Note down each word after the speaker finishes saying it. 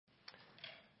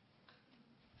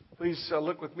Please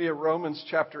look with me at Romans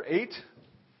chapter 8.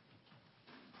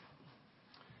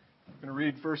 I'm going to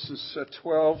read verses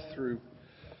 12 through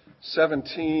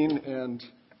 17, and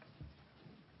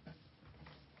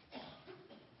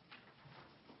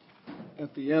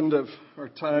at the end of our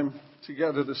time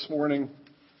together this morning,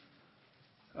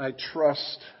 I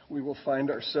trust we will find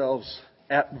ourselves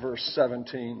at verse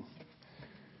 17.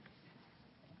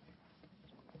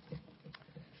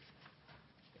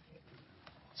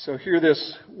 So hear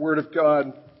this word of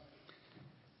God,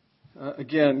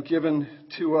 again, given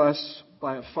to us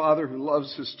by a father who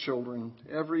loves his children.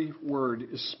 Every word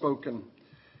is spoken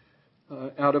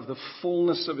out of the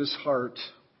fullness of his heart,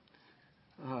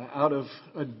 out of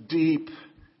a deep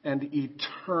and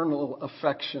eternal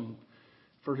affection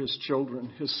for his children,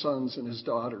 his sons and his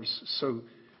daughters. So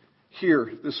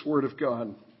hear this word of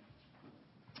God.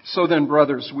 So then,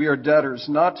 brothers, we are debtors,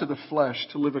 not to the flesh,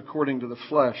 to live according to the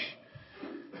flesh.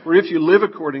 For if you live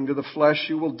according to the flesh,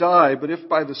 you will die. But if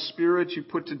by the Spirit you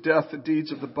put to death the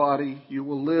deeds of the body, you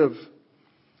will live.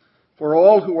 For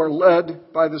all who are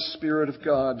led by the Spirit of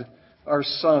God are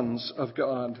sons of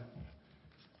God.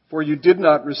 For you did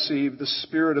not receive the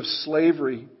spirit of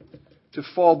slavery to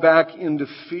fall back into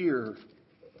fear,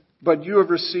 but you have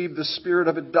received the spirit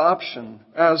of adoption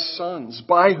as sons,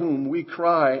 by whom we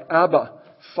cry, Abba,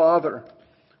 Father.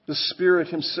 The Spirit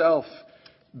Himself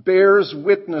bears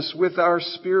witness with our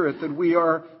spirit that we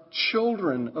are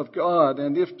children of God,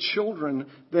 and if children,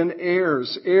 then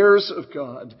heirs, heirs of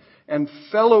God, and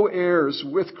fellow heirs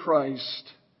with Christ,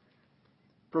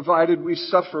 provided we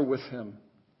suffer with Him,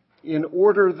 in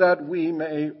order that we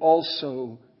may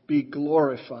also be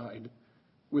glorified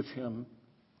with Him.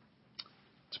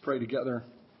 Let's pray together.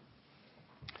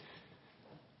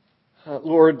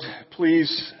 Lord,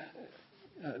 please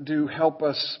do help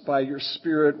us by your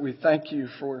Spirit. We thank you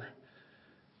for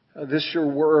this, your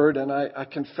word. And I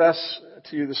confess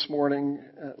to you this morning,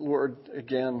 Lord,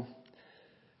 again,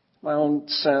 my own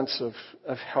sense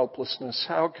of helplessness.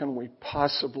 How can we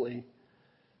possibly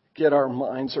get our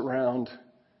minds around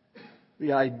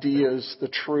the ideas, the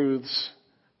truths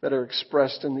that are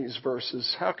expressed in these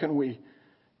verses? How can we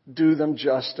do them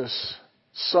justice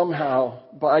somehow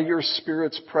by your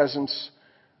Spirit's presence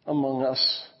among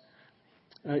us?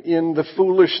 In the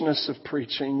foolishness of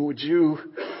preaching, would you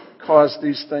cause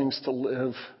these things to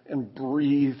live and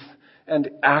breathe and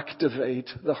activate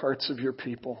the hearts of your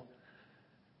people?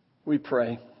 We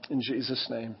pray in Jesus'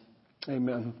 name.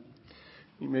 Amen.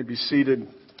 You may be seated.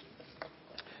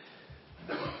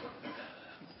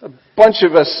 A bunch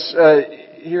of us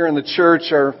here in the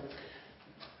church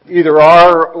either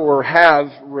are or have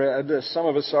read, some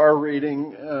of us are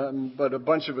reading, but a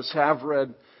bunch of us have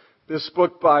read this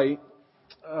book by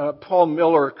Paul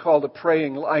Miller called A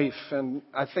Praying Life, and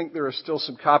I think there are still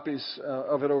some copies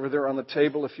of it over there on the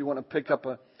table if you want to pick up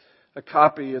a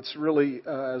copy. It's really,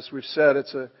 as we've said,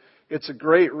 it's a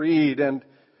great read, and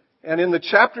in the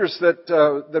chapters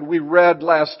that we read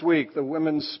last week, the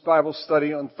women's Bible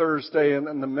study on Thursday, and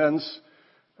then the men's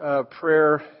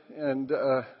prayer and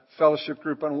fellowship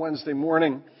group on Wednesday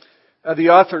morning, the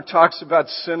author talks about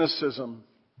cynicism.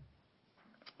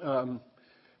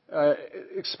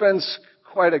 Expends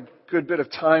quite a good bit of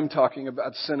time talking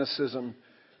about cynicism,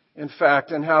 in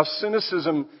fact, and how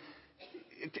cynicism,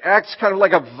 it acts kind of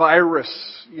like a virus.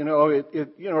 You know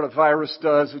what a virus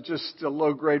does? It just, a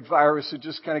low-grade virus, it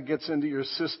just kind of gets into your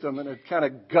system and it kind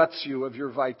of guts you of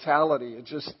your vitality. It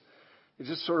just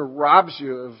sort of robs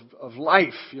you of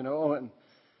life,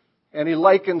 and he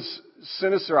likens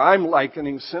cynicism, I'm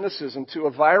likening cynicism to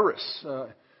a virus,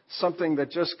 something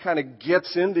that just kind of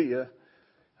gets into you.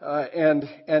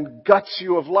 And guts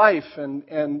you of life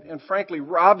and frankly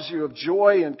robs you of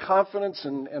joy and confidence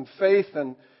and faith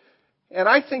and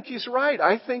I think he's right.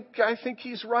 I think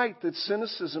he's right that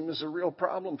cynicism is a real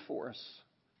problem for us.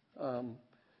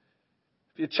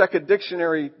 If you check a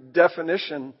dictionary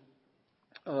definition,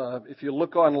 if you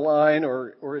look online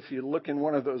or if you look in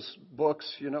one of those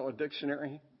books, a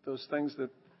dictionary, those things that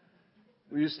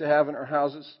we used to have in our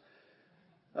houses.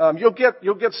 You'll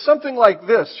get something like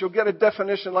this. You'll get a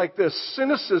definition like this.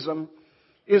 Cynicism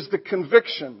is the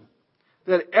conviction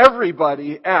that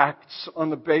everybody acts on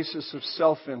the basis of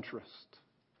self-interest.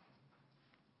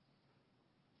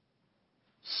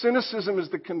 Cynicism is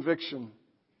the conviction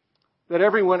that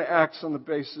everyone acts on the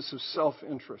basis of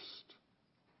self-interest.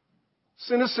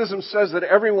 Cynicism says that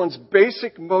everyone's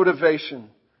basic motivation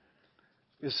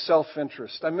is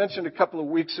self-interest. I mentioned a couple of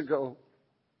weeks ago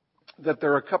that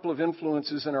there are a couple of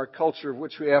influences in our culture of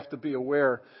which we have to be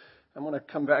aware. I'm going to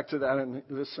come back to that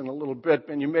in a little bit.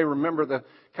 And you may remember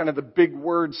the big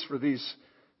words for these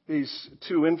These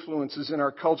two influences in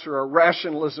our culture are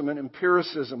rationalism and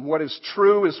empiricism. What is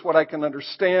true is what I can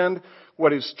understand.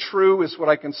 What is true is what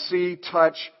I can see,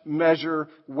 touch, measure,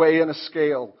 weigh in a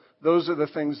scale. Those are the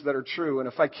things that are true. And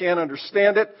if I can't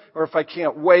understand it, or if I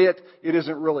can't weigh it, it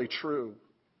isn't really true.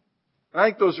 And I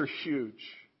think those are huge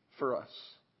for us.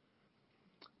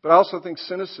 But I also think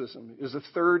cynicism is a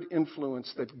third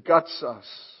influence that guts us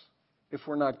if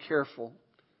we're not careful.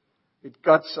 It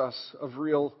guts us of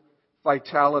real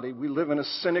vitality. We live in a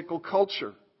cynical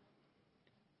culture.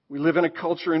 We live in a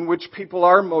culture in which people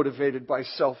are motivated by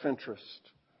self-interest.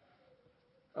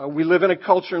 We live in a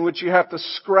culture in which you have to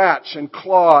scratch and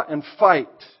claw and fight.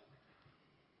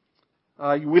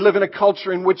 We live in a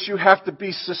culture in which you have to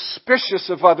be suspicious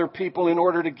of other people in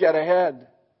order to get ahead.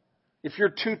 If you're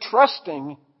too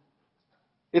trusting,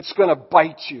 it's going to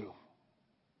bite you.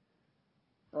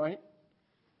 Right?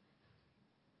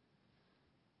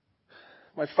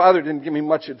 My father didn't give me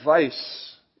much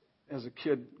advice as a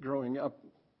kid growing up.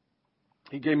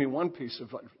 He gave me one piece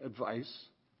of advice.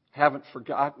 Haven't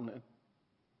forgotten it.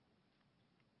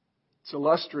 It's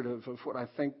illustrative of what I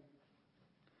think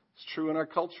is true in our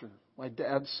culture. My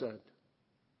dad said,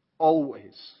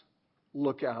 always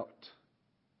look out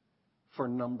for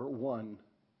number one.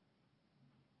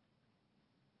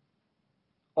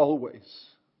 Always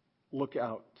look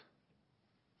out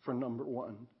for number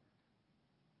one.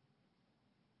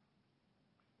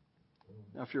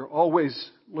 Now, if you're always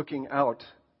looking out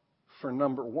for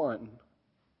number one,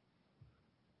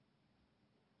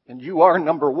 and you are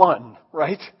number one,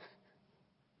 right?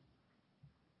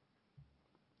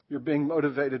 You're being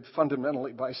motivated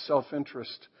fundamentally by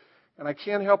self-interest. And I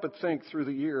can't help but think through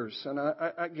the years, and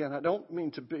I don't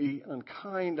mean to be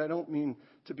unkind, I don't mean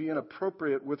to be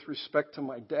inappropriate with respect to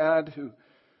my dad,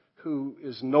 who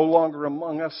is no longer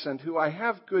among us, and who I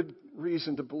have good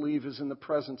reason to believe is in the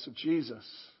presence of Jesus.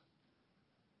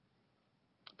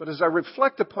 But as I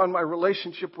reflect upon my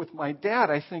relationship with my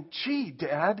dad, I think, gee,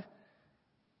 Dad,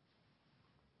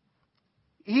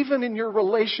 even in your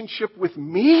relationship with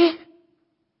me,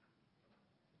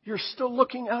 you're still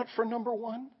looking out for number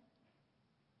one?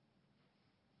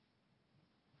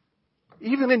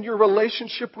 Even in your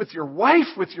relationship with your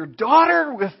wife, with your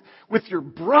daughter, with your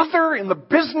brother, in the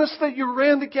business that you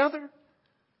ran together,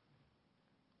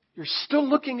 you're still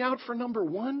looking out for number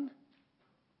one?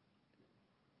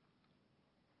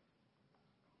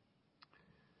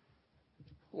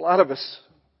 A lot of us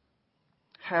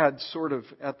had sort of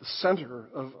at the center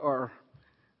of our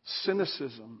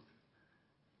cynicism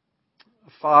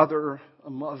a father, a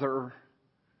mother,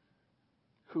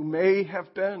 who may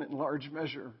have been in large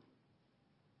measure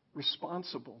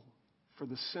responsible for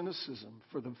the cynicism,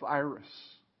 for the virus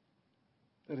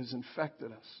that has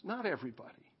infected us. Not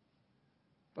everybody.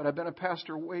 But I've been a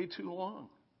pastor way too long,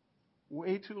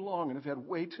 and have had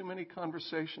way too many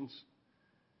conversations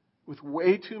with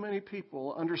way too many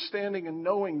people, understanding and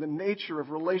knowing the nature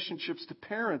of relationships to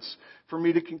parents, for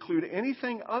me to conclude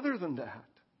anything other than that.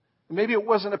 Maybe it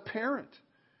wasn't a parent.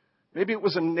 Maybe it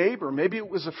was a neighbor. Maybe it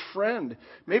was a friend.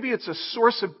 Maybe it's a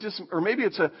source of maybe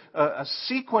it's a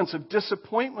sequence of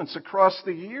disappointments across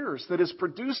the years that has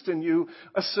produced in you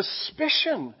a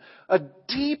suspicion, a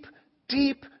deep,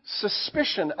 deep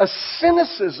suspicion, a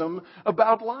cynicism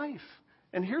about life.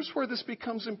 And here's where this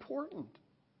becomes important.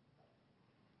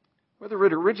 Whether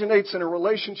it originates in a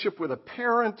relationship with a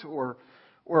parent or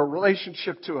a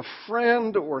relationship to a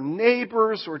friend or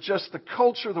neighbors or just the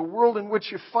culture, the world in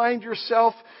which you find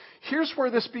yourself, here's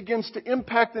where this begins to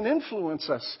impact and influence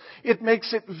us. It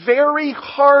makes it very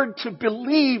hard to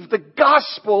believe the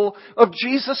gospel of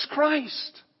Jesus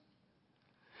Christ.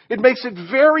 It makes it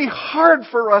very hard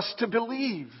for us to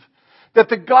believe that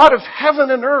the God of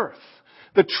heaven and earth,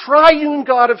 the triune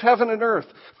God of heaven and earth,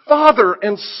 Father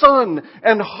and Son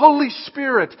and Holy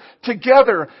Spirit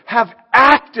together have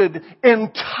acted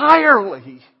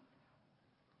entirely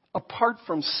apart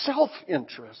from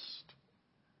self-interest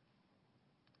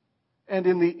and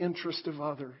in the interest of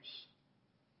others.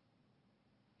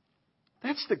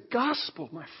 That's the gospel,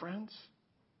 my friends.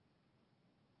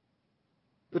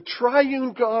 The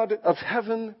triune God of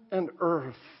heaven and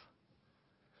earth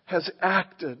has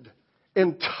acted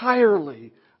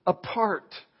entirely apart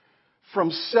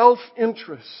from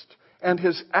self-interest and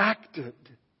has acted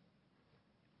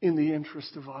in the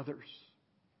interest of others.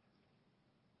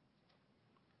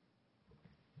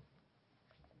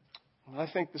 And I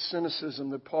think the cynicism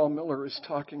that Paul Miller is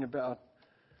talking about,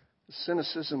 the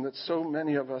cynicism that so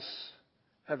many of us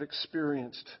have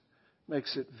experienced,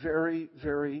 makes it very,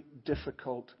 very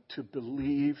difficult to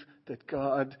believe that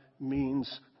God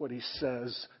means what He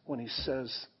says when He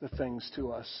says the things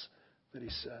to us that He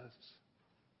says.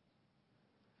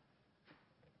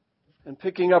 And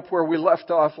picking up where we left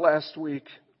off last week,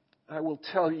 I will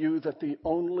tell you that the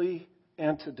only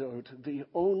antidote, the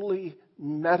only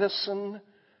medicine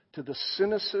to the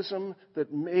cynicism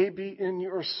that may be in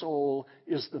your soul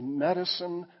is the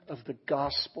medicine of the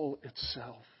gospel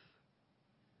itself.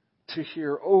 To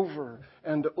hear over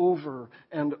and over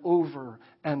and over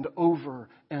and over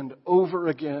and over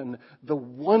again the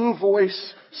one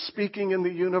voice speaking in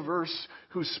the universe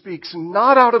who speaks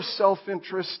not out of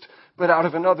self-interest but out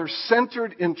of another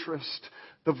centered interest.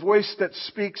 The voice that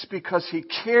speaks because he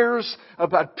cares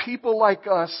about people like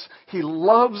us. He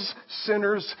loves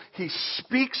sinners. He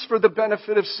speaks for the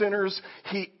benefit of sinners.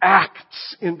 He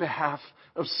acts in behalf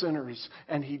of sinners.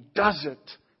 And he does it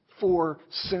for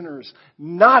sinners.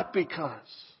 Not because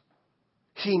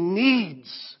he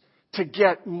needs to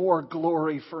get more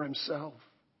glory for himself.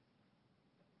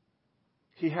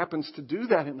 He happens to do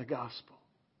that in the gospel.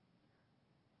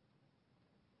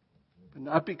 But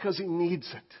not because he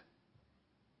needs it.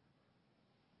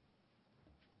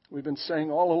 We've been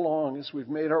saying all along as we've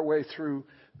made our way through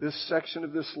this section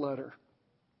of this letter,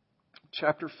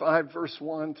 chapter 5, verse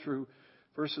 1 through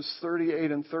verses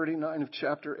 38 and 39 of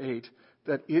chapter 8,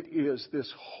 that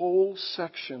this whole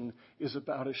section is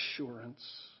about assurance.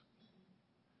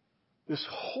 This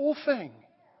whole thing,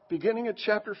 beginning at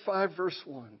chapter 5, verse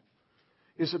 1,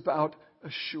 is about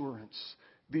assurance.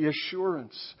 The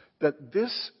assurance that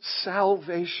this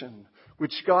salvation,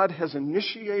 which God has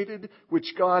initiated,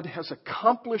 which God has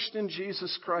accomplished in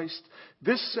Jesus Christ,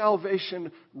 this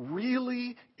salvation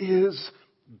really is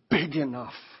big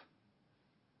enough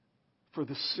for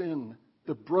the sin,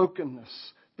 the brokenness,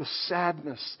 the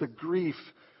sadness, the grief,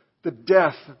 the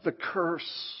death, the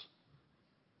curse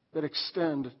that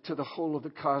extend to the whole of the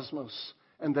cosmos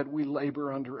and that we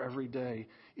labor under every day.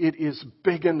 It is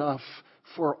big enough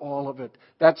for all of it.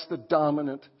 That's the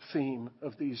dominant theme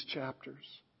of these chapters.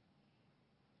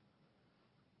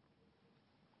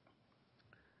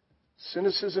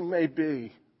 Cynicism may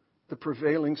be the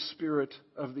prevailing spirit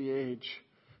of the age,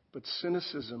 but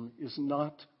cynicism is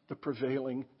not the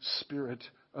prevailing spirit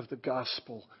of the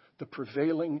gospel. The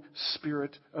prevailing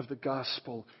spirit of the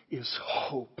gospel is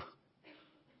hope.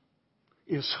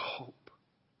 Is hope.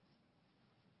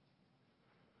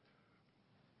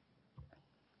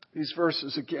 These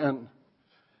verses again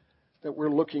that we're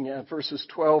looking at, verses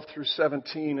 12 through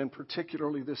 17, and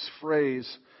particularly this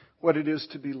phrase, what it is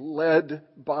to be led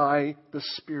by the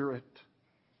Spirit.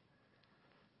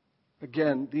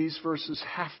 Again, these verses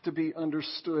have to be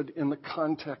understood in the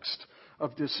context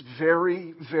of this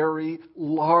very, very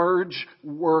large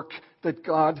work that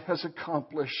God has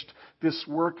accomplished. This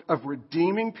work of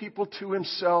redeeming people to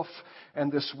himself,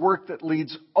 and this work that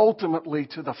leads ultimately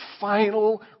to the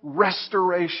final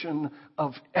restoration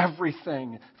of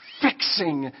everything,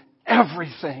 fixing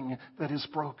everything that is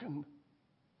broken.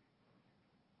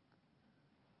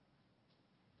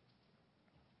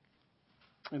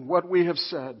 And what we have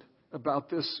said about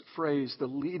this phrase, the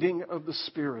leading of the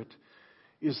Spirit,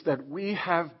 is that we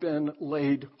have been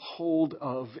laid hold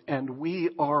of and we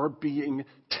are being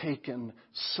taken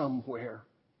somewhere.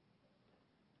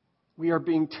 We are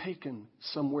being taken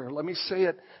somewhere. Let me say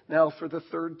it now for the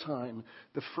third time.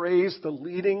 The phrase, the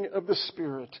leading of the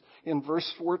Spirit, in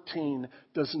verse 14,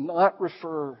 does not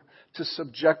refer to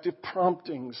subjective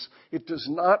promptings. It does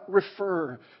not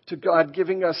refer to God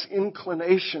giving us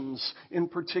inclinations in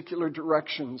particular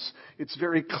directions. It's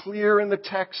very clear in the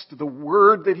text. The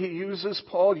word that he uses,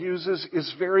 Paul uses,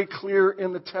 is very clear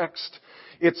in the text.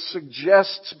 It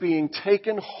suggests being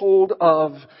taken hold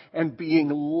of and being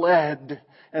led.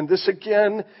 And this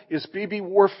again is B.B.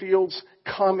 Warfield's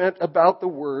comment about the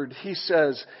word. He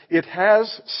says, it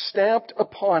has stamped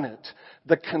upon it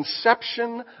the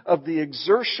conception of the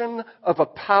exertion of a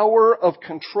power of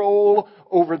control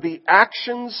over the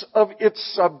actions of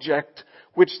its subject,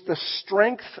 which the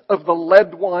strength of the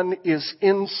led one is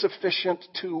insufficient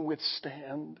to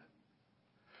withstand.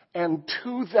 And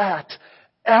to that,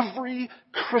 every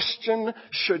Christian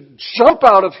should jump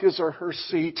out of his or her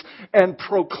seat and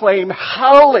proclaim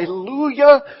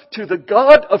hallelujah to the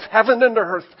God of heaven and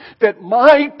earth, that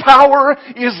my power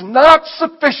is not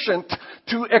sufficient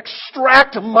to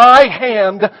extract my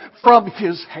hand from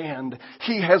his hand.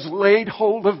 He has laid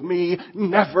hold of me,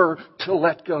 never to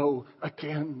let go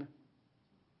again.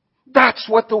 That's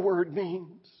what the word means.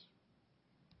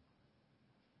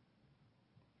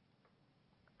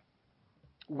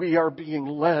 We are being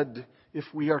led if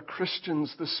we are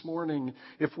Christians this morning,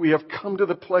 if we have come to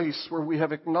the place where we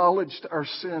have acknowledged our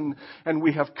sin and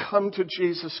we have come to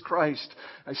Jesus Christ.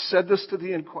 I said this to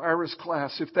the Inquirers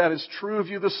class. If that is true of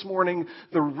you this morning,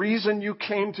 the reason you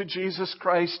came to Jesus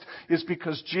Christ is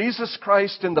because Jesus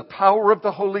Christ, in the power of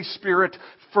the Holy Spirit,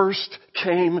 first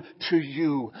came to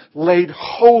you, laid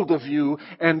hold of you,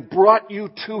 and brought you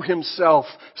to Himself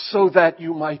so that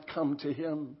you might come to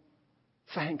Him.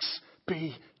 Thanks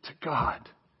be to God.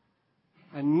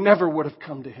 I never would have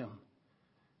come to Him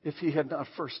if He had not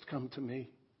first come to me.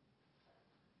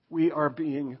 We are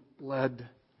being led.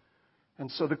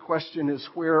 And so the question is,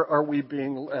 where are we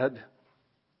being led?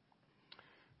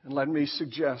 And let me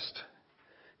suggest,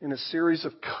 in a series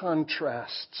of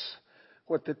contrasts,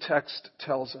 what the text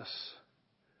tells us.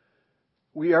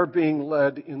 We are being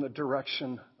led in the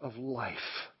direction of life,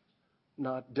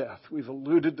 not death. We've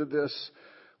alluded to this.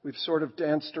 We've sort of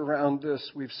danced around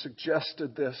this. We've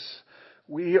suggested this.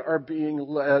 We are being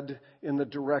led in the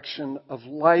direction of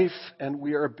life, and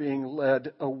we are being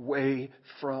led away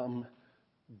from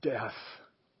death.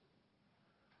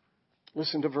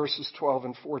 Listen to verses 12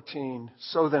 and 14.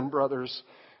 So then, brothers,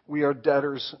 we are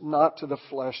debtors not to the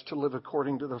flesh to live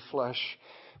according to the flesh.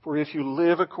 For if you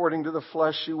live according to the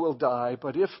flesh, you will die.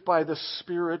 But if by the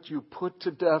Spirit you put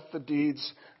to death the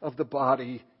deeds of the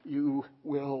body, you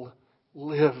will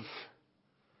live.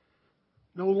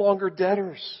 No longer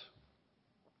debtors.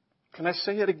 Can I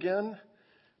say it again?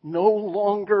 No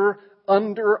longer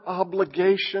under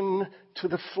obligation to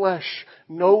the flesh.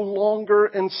 No longer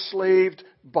enslaved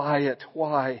by it.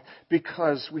 Why?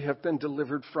 Because we have been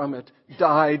delivered from it,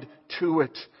 died to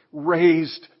it,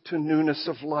 raised to newness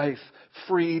of life,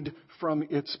 freed from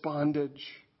its bondage.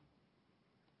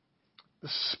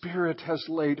 The Spirit has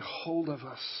laid hold of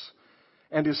us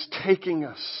and is taking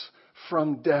us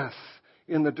from death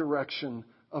in the direction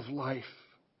of life.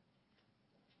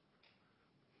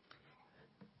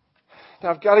 Now,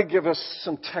 I've got to give us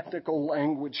some technical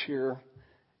language here.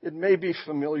 It may be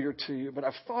familiar to you, but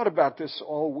I've thought about this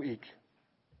all week.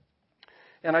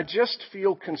 And I just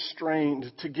feel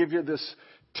constrained to give you this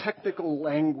technical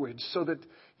language so that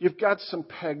you've got some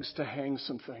pegs to hang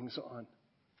some things on.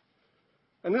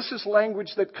 And this is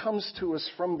language that comes to us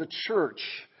from the church,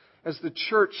 as the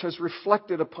church has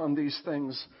reflected upon these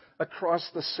things across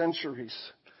the centuries.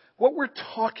 What we're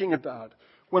talking about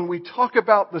when we talk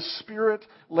about the Spirit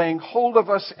laying hold of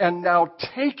us and now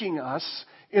taking us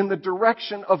in the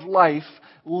direction of life,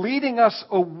 leading us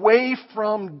away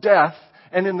from death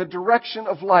and in the direction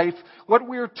of life, what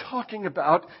we're talking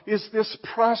about is this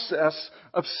process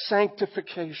of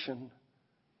sanctification.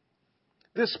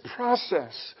 This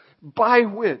process by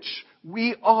which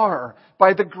we are,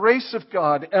 by the grace of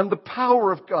God and the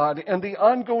power of God and the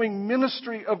ongoing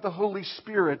ministry of the Holy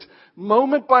Spirit,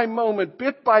 moment by moment,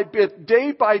 bit by bit,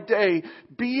 day by day,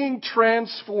 being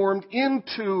transformed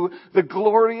into the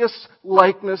glorious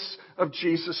likeness of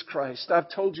Jesus Christ.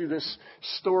 I've told you this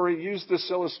story, used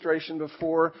this illustration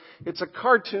before. It's a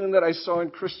cartoon that I saw in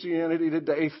Christianity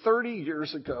Today 30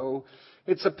 years ago.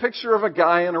 It's a picture of a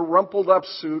guy in a rumpled up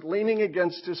suit leaning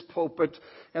against his pulpit,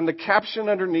 and the caption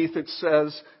underneath it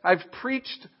says, "I've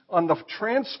preached on the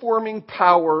transforming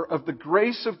power of the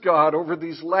grace of God over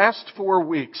these last 4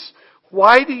 weeks.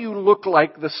 Why do you look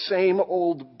like the same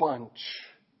old bunch?"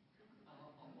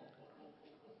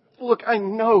 Look, I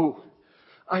know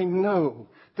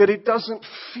that it doesn't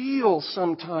feel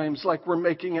sometimes like we're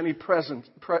making any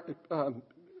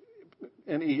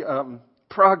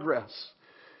progress.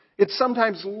 It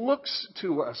sometimes looks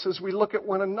to us as we look at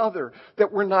one another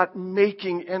that we're not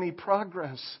making any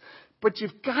progress. But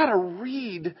you've got to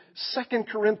read 2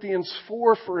 Corinthians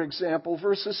 4, for example,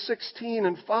 verses 16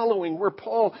 and following, where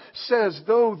Paul says,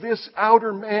 though this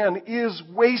outer man is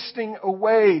wasting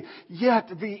away, yet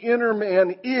the inner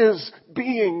man is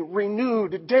being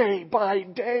renewed day by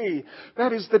day.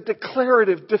 That is the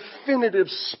declarative, definitive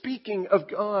speaking of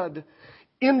God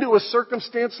into a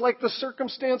circumstance like the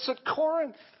circumstance at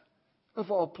Corinth, of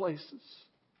all places.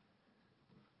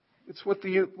 It's what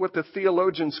the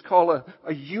theologians call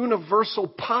a universal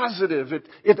positive.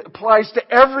 It applies to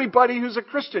everybody who's a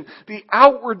Christian. The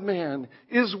outward man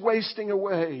is wasting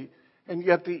away, and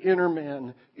yet the inner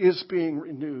man is being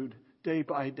renewed day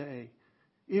by day.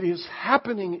 It is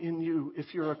happening in you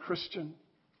if you're a Christian.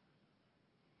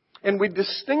 And we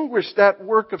distinguish that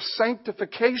work of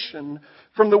sanctification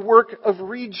from the work of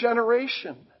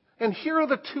regeneration. And here are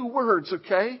the two words,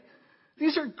 okay?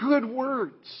 These are good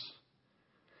words.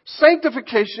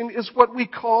 Sanctification is what we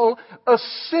call a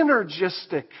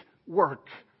synergistic work.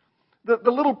 The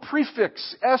little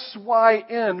prefix,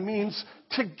 S-Y-N, means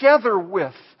together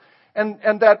with.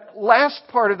 And that last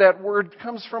part of that word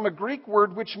comes from a Greek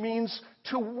word which means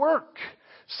to work.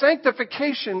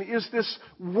 Sanctification is this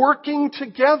working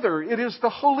together. It is the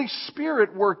Holy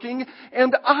Spirit working,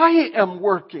 and I am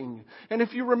working. And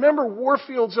if you remember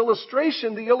Warfield's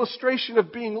illustration, the illustration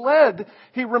of being led,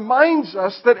 he reminds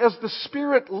us that as the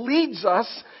Spirit leads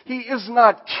us, He is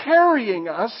not carrying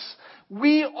us.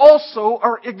 We also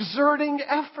are exerting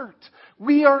effort.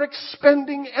 We are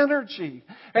expending energy.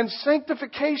 And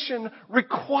sanctification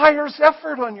requires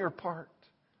effort on your part.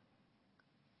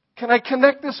 Can I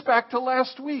connect this back to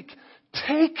last week?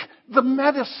 Take the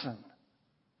medicine.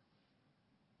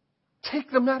 Take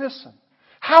the medicine.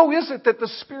 How is it that the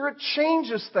Spirit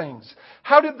changes things?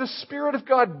 How did the Spirit of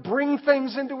God bring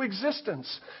things into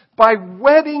existence? By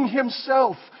wedding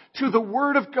Himself to the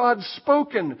Word of God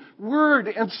spoken. Word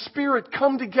and Spirit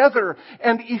come together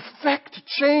and effect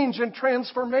change and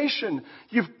transformation.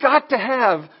 You've got to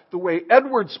have, the way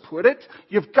Edwards put it,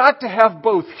 you've got to have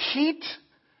both heat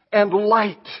and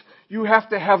light. You have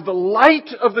to have the light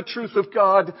of the truth of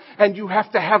God, and you have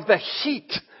to have the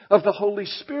heat of the Holy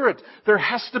Spirit. There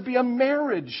has to be a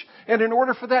marriage. And in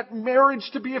order for that marriage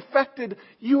to be effected,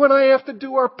 you and I have to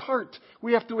do our part.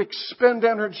 We have to expend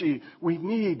energy. We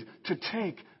need to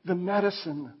take the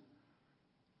medicine.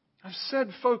 I've said,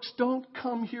 folks, don't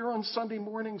come here on Sunday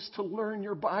mornings to learn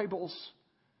your Bibles.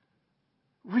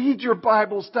 Read your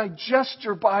Bibles, digest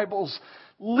your Bibles,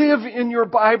 live in your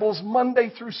Bibles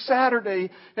Monday through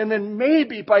Saturday, and then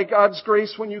maybe by God's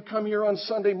grace when you come here on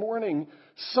Sunday morning,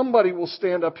 somebody will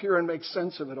stand up here and make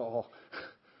sense of it all.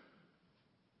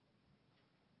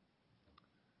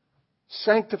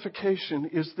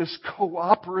 Sanctification is this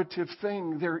cooperative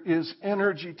thing. There is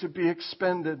energy to be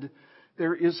expended.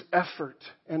 There is effort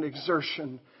and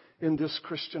exertion in this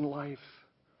Christian life.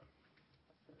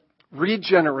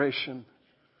 Regeneration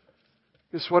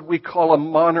is what we call a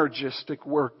monergistic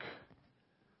work.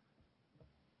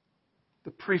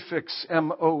 The prefix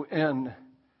M-O-N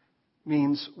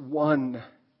means one,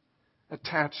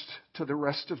 attached to the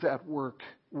rest of that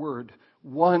word.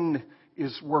 One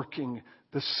is working.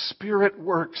 The Spirit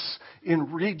works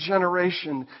in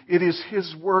regeneration. It is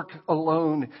His work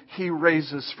alone He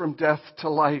raises from death to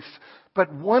life.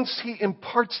 But once He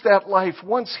imparts that life,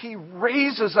 once He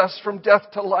raises us from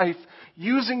death to life,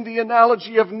 using the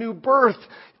analogy of new birth,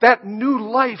 that new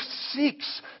life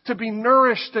seeks to be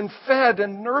nourished and fed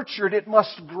and nurtured. It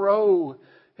must grow.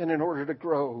 And in order to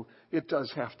grow, it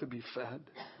does have to be fed.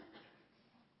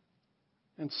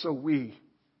 And so we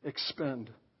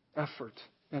expend effort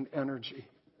and energy.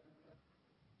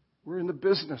 We're in the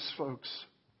business, folks.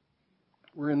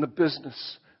 We're in the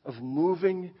business of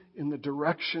moving in the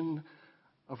direction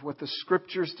of what the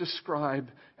Scriptures describe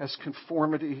as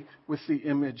conformity with the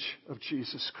image of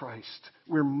Jesus Christ.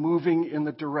 We're moving in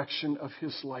the direction of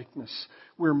His likeness.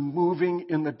 We're moving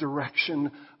in the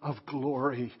direction of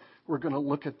glory. We're going to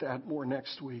look at that more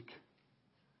next week.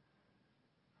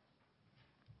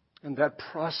 And that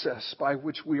process by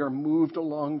which we are moved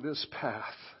along this path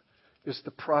is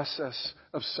the process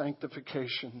of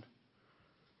sanctification.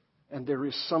 And there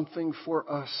is something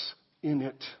for us in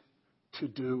it to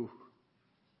do.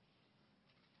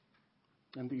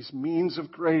 And these means of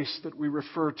grace that we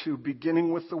refer to,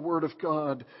 beginning with the Word of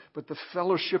God, but the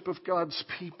fellowship of God's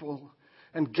people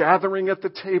and gathering at the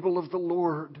table of the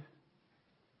Lord,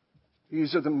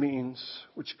 these are the means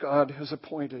which God has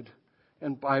appointed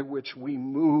and by which we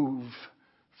move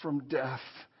from death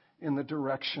in the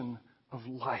direction of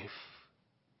life.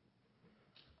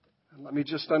 And let me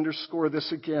just underscore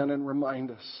this again and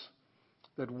remind us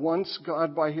that once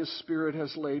God by His Spirit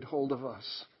has laid hold of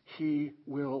us, He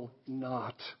will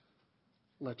not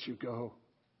let you go.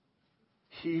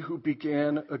 He who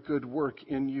began a good work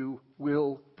in you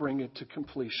will bring it to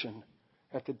completion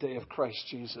at the day of Christ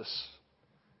Jesus.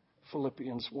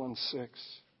 Philippians 1:6.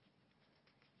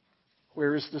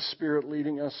 Where is the Spirit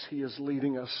leading us? He is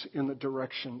leading us in the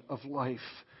direction of life.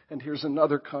 And here's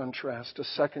another contrast, a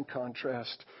second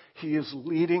contrast. He is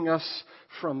leading us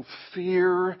from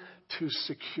fear to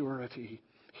security.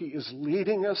 He is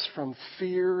leading us from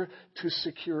fear to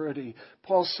security.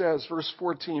 Paul says, verse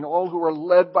 14, all who are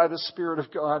led by the Spirit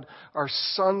of God are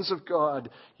sons of God.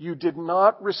 You did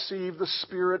not receive the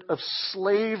spirit of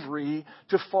slavery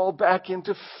to fall back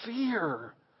into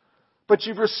fear, but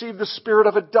you've received the spirit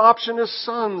of adoption as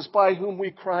sons, by whom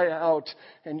we cry out.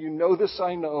 And you know this,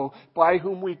 I know, by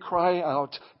whom we cry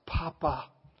out, Papa,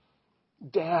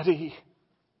 Daddy.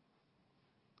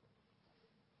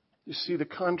 You see the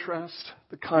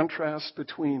contrast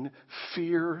between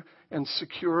fear and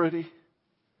security?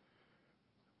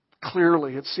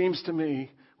 Clearly, it seems to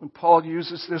me, When Paul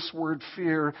uses this word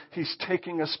fear, he's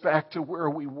taking us back to where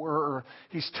we were.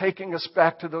 He's taking us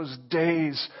back to those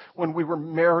days when we were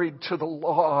married to the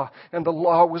law, and the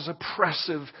law was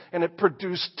oppressive, and it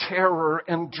produced terror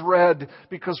and dread,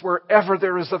 because wherever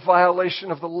there is a violation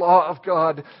of the law of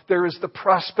God, there is the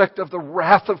prospect of the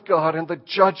wrath of God and the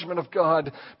judgment of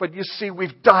God. But you see,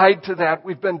 we've died to that.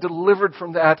 We've been delivered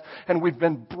from that, and we've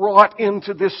been brought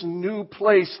into this new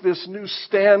place, this new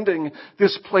standing,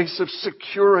 this place of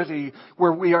security,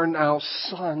 where we are now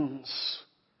sons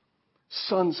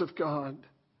of God,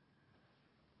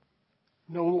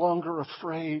 no longer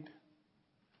afraid.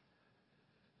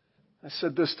 I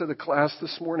said this to the class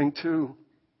this morning too.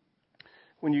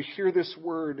 When you hear this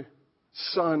word,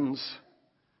 sons,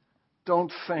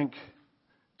 don't think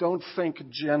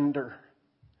gender.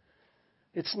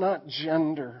 It's not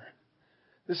gender.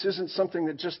 This isn't something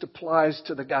that just applies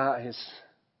to the guys.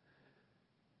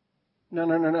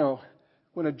 No.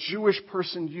 When a Jewish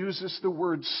person uses the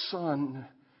word son,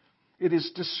 it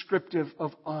is descriptive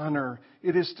of honor.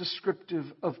 It is descriptive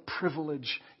of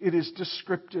privilege. It is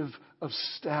descriptive of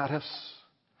status.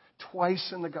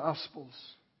 Twice in the Gospels.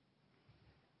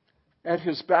 At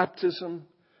his baptism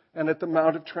and at the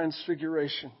Mount of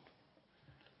Transfiguration,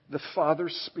 the Father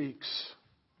speaks.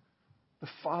 The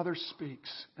Father speaks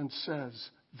and says,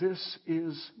 "This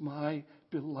is my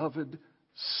beloved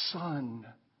Son,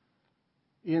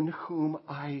 in whom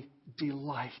I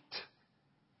delight."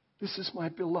 This is my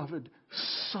beloved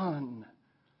Son,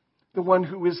 the one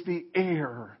who is the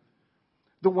heir,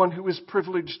 the one who is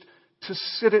privileged to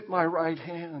sit at my right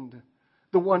hand,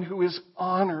 the one who is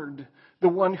honored, the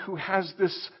one who has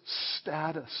this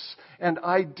status, and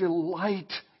I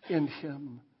delight in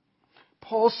him.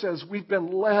 Paul says we've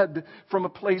been led from a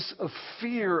place of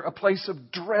fear, a place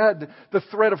of dread, the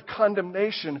threat of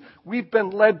condemnation. We've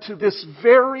been led to this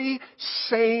very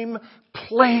same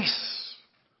place,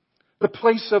 the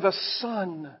place of a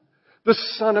son, the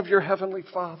Son of your Heavenly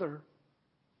Father.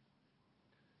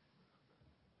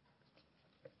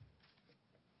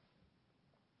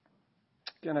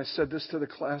 Again, I said this to the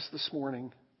class this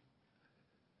morning.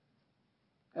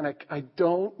 And I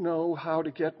don't know how to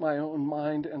get my own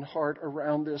mind and heart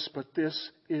around this, but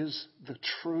this is the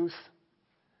truth.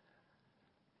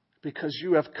 Because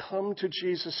you have come to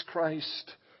Jesus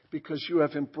Christ, because you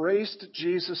have embraced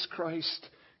Jesus Christ,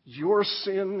 your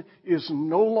sin is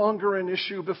no longer an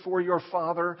issue before your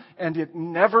Father, and it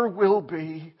never will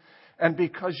be. And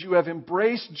because you have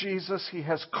embraced Jesus, He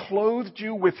has clothed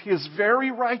you with His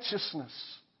very righteousness.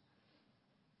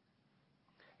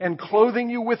 And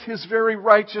clothing you with His very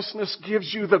righteousness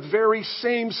gives you the very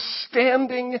same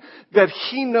standing that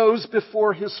He knows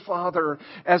before His Father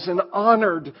as an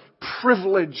honored,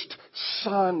 privileged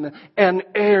son, an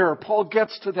heir. Paul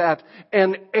gets to that,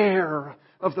 an heir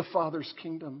of the Father's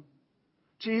kingdom.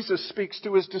 Jesus speaks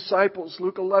to His disciples,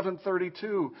 Luke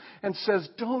 11:32, and says,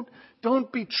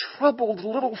 Don't be troubled,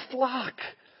 little flock.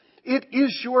 It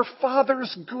is your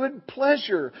Father's good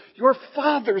pleasure, your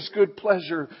Father's good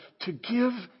pleasure to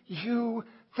give you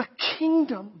the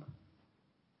kingdom.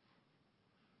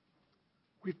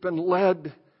 We've been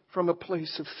led from a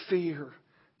place of fear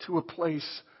to a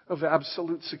place of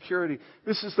absolute security.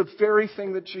 This is the very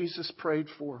thing that Jesus prayed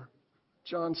for.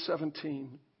 John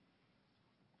 17.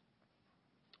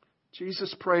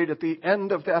 Jesus prayed at the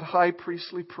end of that high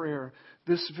priestly prayer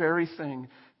this very thing.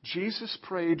 Jesus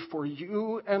prayed for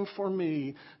you and for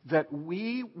me that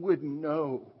we would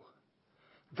know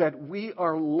that we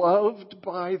are loved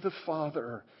by the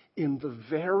Father in the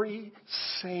very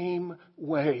same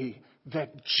way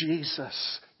that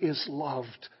Jesus is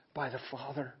loved by the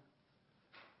Father.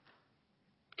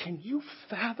 Can you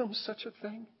fathom such a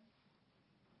thing?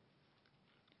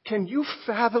 Can you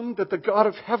fathom that the God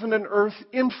of heaven and earth,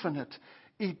 infinite,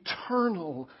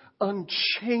 eternal,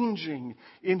 unchanging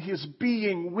in His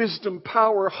being, wisdom,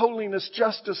 power, holiness,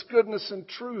 justice, goodness, and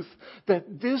truth,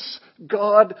 that this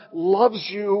God loves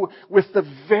you with the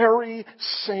very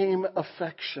same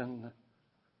affection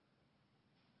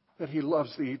that He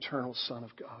loves the eternal Son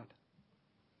of God?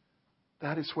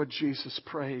 That is what Jesus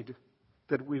prayed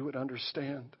that we would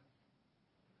understand.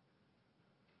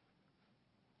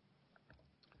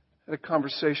 I had a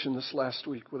conversation this last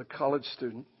week with a college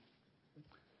student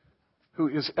who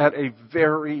is at a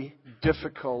very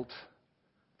difficult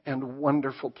and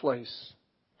wonderful place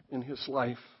in his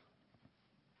life.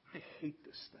 I hate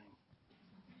this thing.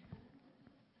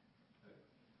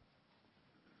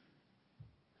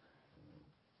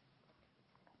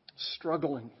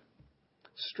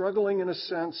 Struggling in a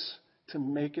sense to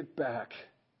make it back,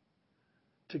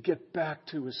 to get back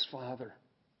to his Father.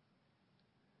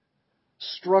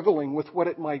 struggling with what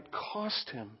it might cost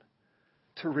him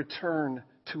to return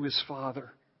to his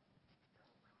father.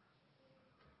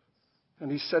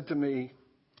 And he said to me,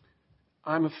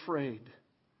 I'm afraid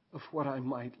of what I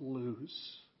might lose.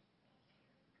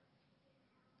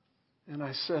 And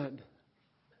I said,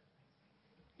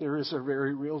 there is a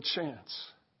very real chance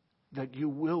that you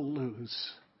will lose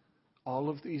all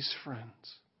of these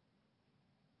friends.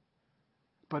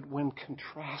 But when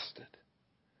contrasted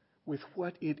with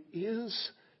what it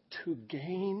is to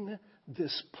gain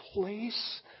this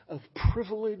place of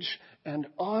privilege and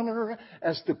honor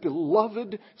as the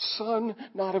beloved son,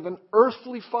 not of an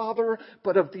earthly father,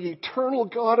 but of the eternal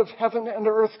God of heaven and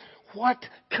earth, what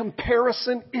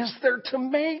comparison is there to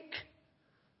make?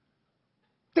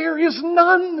 There is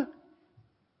none.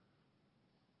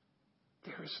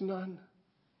 There is none.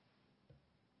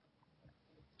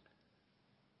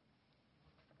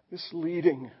 This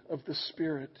leading of the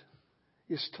Spirit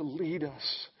is to lead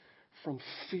us from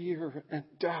fear and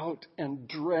doubt and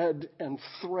dread and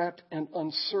threat and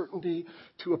uncertainty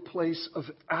to a place of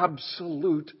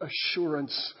absolute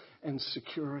assurance and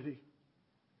security.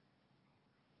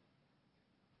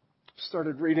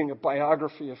 Started reading a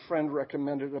biography. A friend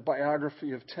recommended a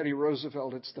biography of Teddy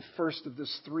Roosevelt. It's the first of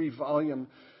this 3-volume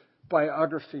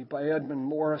biography by Edmund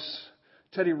Morris.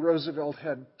 Teddy Roosevelt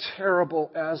had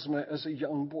terrible asthma as a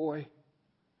young boy.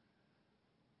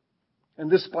 And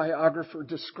this biographer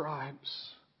describes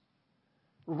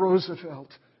Roosevelt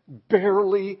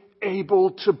barely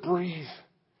able to breathe,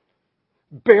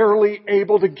 barely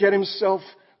able to get himself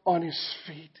on his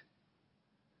feet.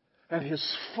 And his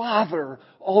father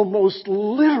almost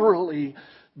literally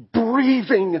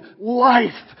breathing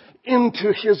life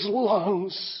into his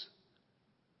lungs.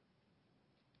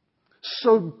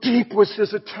 So deep was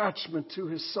his attachment to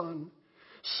his son.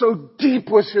 So deep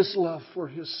was his love for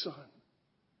his son.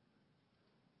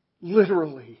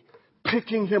 Literally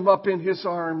picking him up in his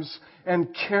arms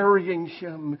and carrying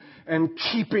him and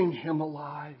keeping him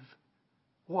alive.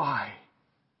 Why?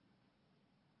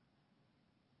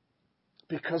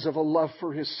 Because of a love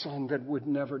for his son that would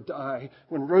never die.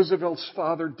 When Roosevelt's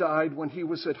father died when he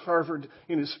was at Harvard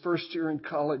in his first year in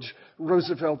college,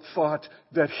 Roosevelt thought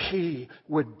that he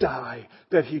would die,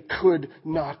 that he could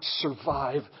not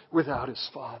survive without his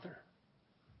father.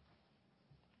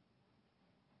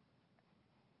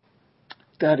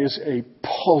 That is a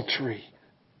paltry,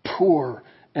 poor,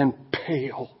 and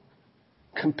pale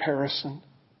comparison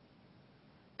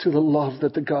to the love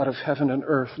that the God of heaven and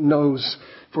earth knows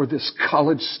for this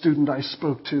college student I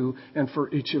spoke to and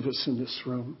for each of us in this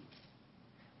room.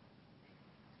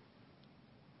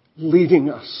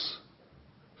 Leading us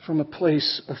from a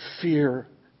place of fear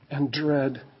and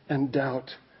dread and doubt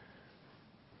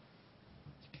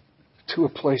to a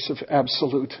place of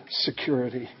absolute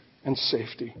security and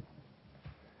safety.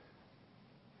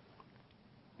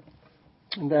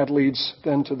 And that leads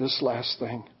then to this last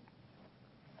thing.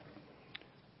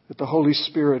 That the Holy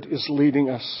Spirit is leading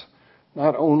us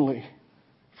not only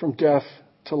from death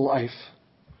to life,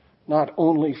 not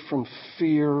only from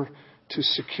fear to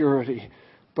security,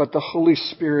 but the Holy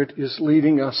Spirit is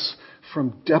leading us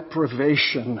from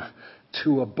deprivation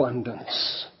to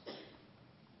abundance.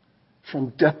 From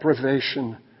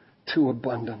deprivation to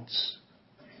abundance.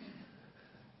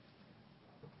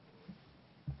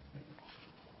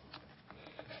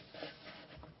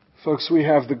 Folks, we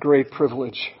have the great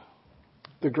privilege,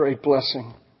 the great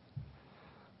blessing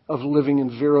of living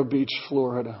in Vero Beach,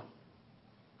 Florida.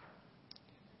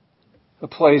 A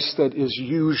place that is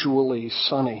usually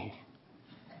sunny,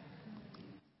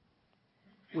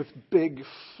 with big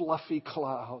fluffy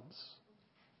clouds,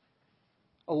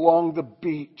 along the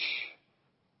beach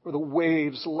where the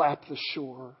waves lap the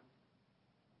shore.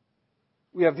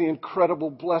 We have the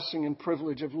incredible blessing and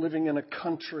privilege of living in a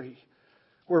country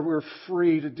where we're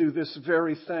free to do this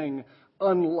very thing,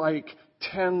 unlike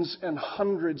tens and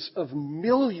hundreds of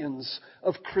millions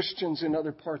of Christians in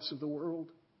other parts of the world.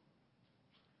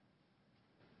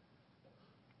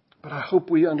 But I hope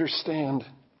we understand,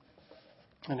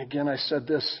 and again I said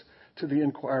this to the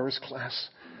Inquirer's class,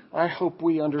 I hope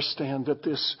we understand that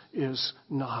this is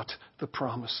not the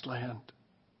promised land.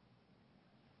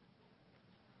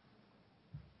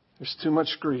 There's too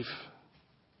much grief.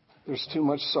 There's too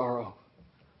much sorrow.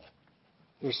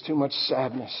 There's too much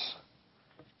sadness,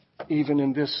 even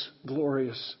in this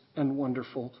glorious and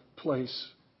wonderful place.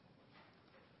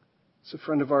 As a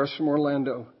friend of ours from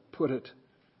Orlando put it,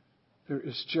 there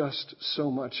is just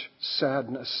so much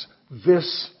sadness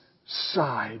this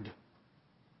side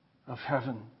of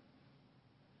heaven.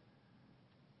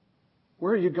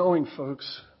 Where are you going,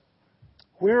 folks?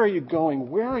 Where are you going?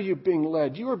 Where are you being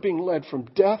led? You are being led from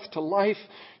death to life.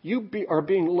 You are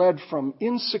being led from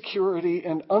insecurity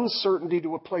and uncertainty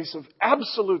to a place of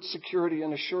absolute security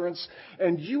and assurance.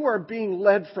 And you are being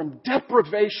led from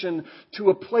deprivation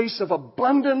to a place of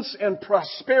abundance and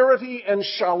prosperity and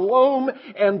shalom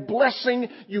and blessing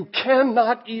you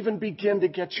cannot even begin to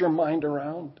get your mind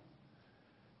around.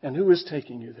 And who is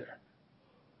taking you there?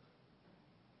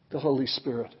 The Holy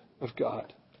Spirit of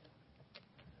God.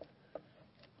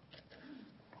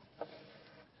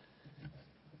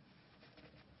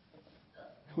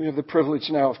 We have the privilege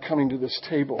now of coming to this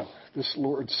table, this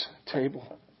Lord's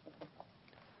table.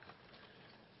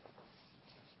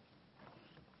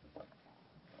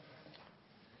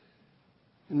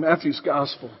 In Matthew's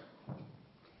Gospel,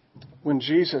 when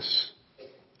Jesus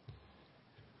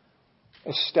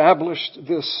established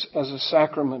this as a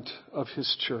sacrament of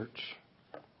his church,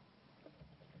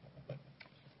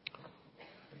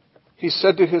 he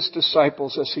said to his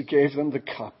disciples as he gave them the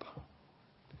cup,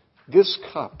 "This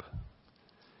cup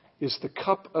is the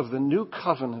cup of the new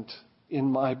covenant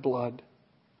in my blood.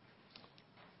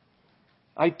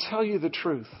 I tell you the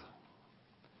truth.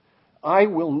 I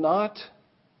will not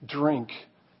drink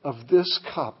of this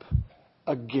cup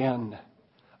again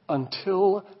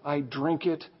until I drink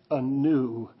it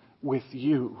anew with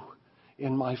you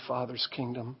in my Father's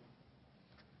kingdom."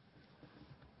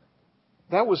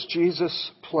 That was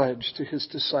Jesus' pledge to his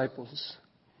disciples,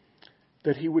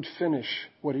 that he would finish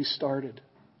what he started.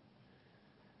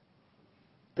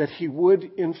 That he would,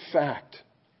 in fact,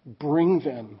 bring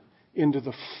them into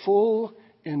the full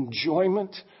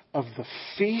enjoyment of the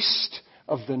feast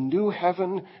of the new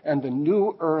heaven and the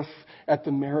new earth at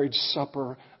the marriage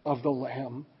supper of the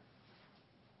Lamb.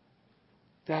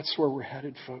 That's where we're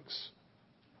headed, folks.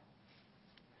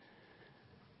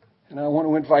 And I want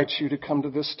to invite you to come to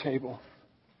this table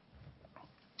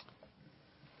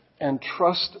and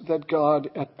trust that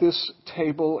God at this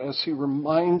table, as he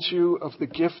reminds you of the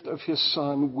gift of his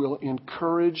Son, will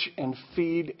encourage and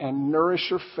feed and nourish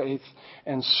your faith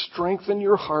and strengthen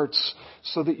your hearts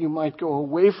so that you might go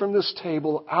away from this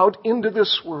table out into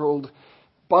this world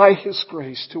by his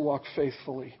grace to walk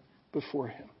faithfully before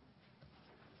him.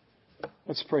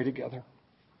 Let's pray together.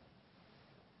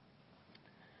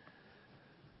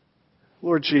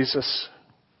 Lord Jesus,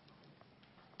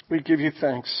 we give you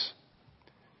thanks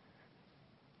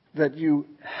that you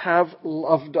have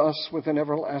loved us with an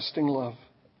everlasting love,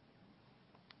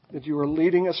 that you are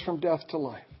leading us from death to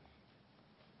life,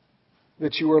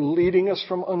 that you are leading us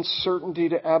from uncertainty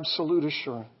to absolute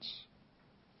assurance,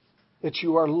 that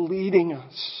you are leading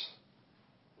us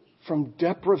from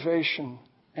deprivation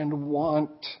and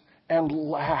want and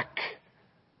lack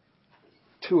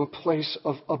to a place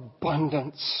of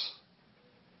abundance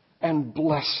and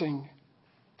blessing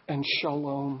and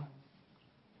shalom.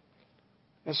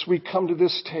 As we come to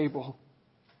this table,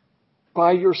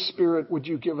 by your Spirit, would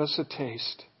you give us a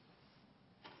taste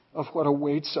of what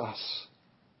awaits us,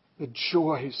 the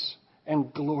joys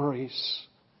and glories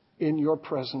in your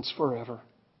presence forever.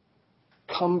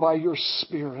 Come by your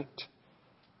Spirit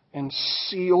and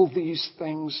seal these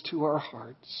things to our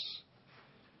hearts.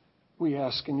 We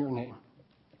ask in your name.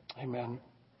 Amen.